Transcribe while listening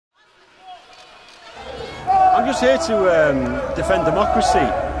I'm just here to defend democracy.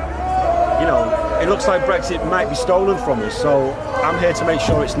 You know, it looks like Brexit might be stolen from us, so I'm here to make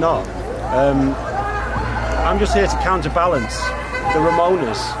sure it's not. I'm just here to counterbalance the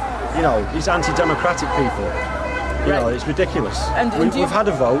Ramonas, you know, these anti-democratic people. You know, it's ridiculous. And we've had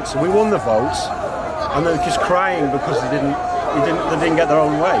a vote, we won the vote, and they're just crying because they didn't get their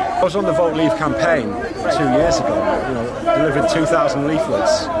own way. I was on the Vote Leave campaign 2 years ago, you know, delivered 2,000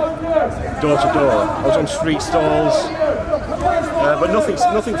 leaflets, door to door. I was on street stalls, but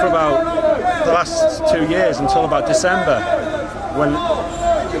nothing for about the last 2 years until about December, when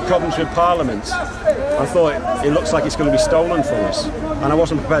the problems with Parliament. I thought it looks like it's going to be stolen from us, and I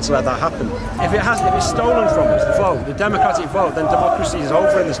wasn't prepared to let that happen. If it's stolen from us, the vote, the democratic vote, then democracy is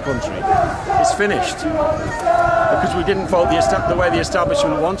over in this country. It's finished. Because we didn't vote the way the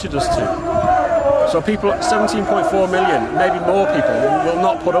establishment wanted us to. So people, 17.4 million, maybe more people, will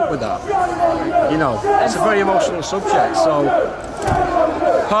not put up with that. You know, it's a very emotional subject, so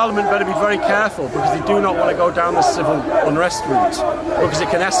Parliament better be very careful, because they do not want to go down the civil unrest route, because it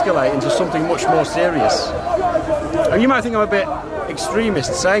can escalate into something much more serious. And you might think I'm a bit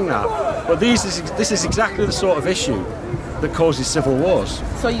extremist saying that, but this is exactly the sort of issue that causes civil wars.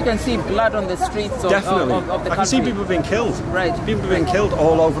 So you can see blood on the streets of, Definitely. of the country. I can see people being killed. Right. People being killed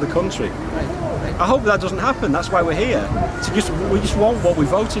all over the country. Right. I hope that doesn't happen. That's why we're here. We just want what we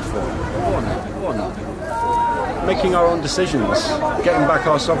voted for. Go on. Making our own decisions, getting back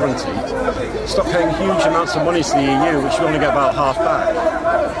our sovereignty, stop paying huge amounts of money to the EU, which we only get about half back.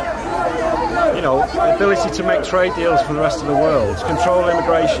 You know, the ability to make trade deals for the rest of the world, control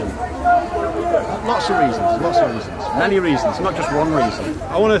immigration. Lots of reasons, many reasons, not just one reason.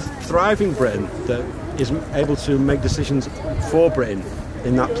 I want a thriving Britain that is able to make decisions for Britain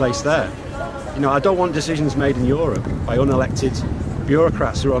in that place there. You know, I don't want decisions made in Europe by unelected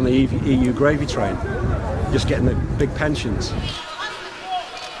bureaucrats who are on the EU gravy train, just getting the big pensions.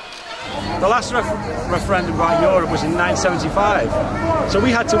 The last referendum about Europe was in 1975, so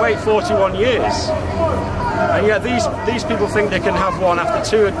we had to wait 41 years. And yet these people think they can have one after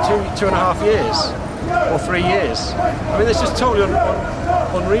two and a half years, or 3 years. I mean, it's just totally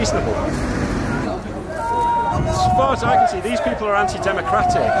unreasonable. As far as I can see, these people are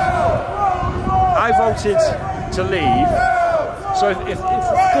anti-democratic. I voted to leave, so if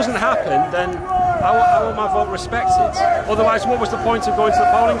it doesn't happen, then I want my vote respected. Otherwise, what was the point of going to the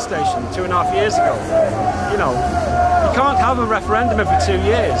polling station 2.5 years ago? You know, you can't have a referendum every 2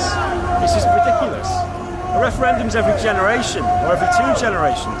 years. This is ridiculous. A referendum's every generation, or every 2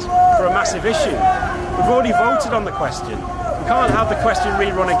 generations, for a massive issue. We've already voted on the question. We can't have the question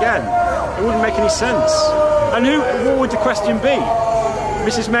rerun again. It wouldn't make any sense. And what would the question be?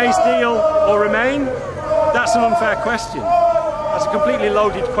 Mrs May's deal or remain? That's an unfair question. That's a completely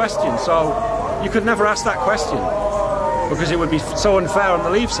loaded question, so you could never ask that question, because it would be so unfair on the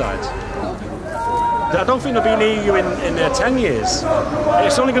Leave side. I don't think there'll be an EU in 10 years.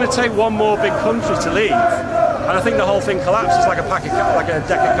 It's only going to take one more big country to leave, and I think the whole thing collapses like a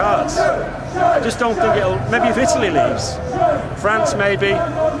deck of cards. I just don't think it'll. Maybe if Italy leaves, France maybe,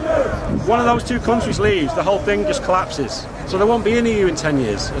 one of those 2 countries leaves, the whole thing just collapses. So there won't be an EU in 10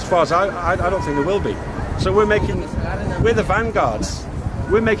 years, as far as I don't think there will be. So we're the vanguards.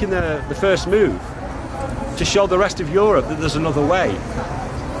 We're making the first move to show the rest of Europe that there's another way,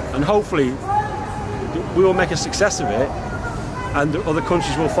 and hopefully we will make a success of it, and other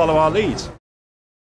countries will follow our lead.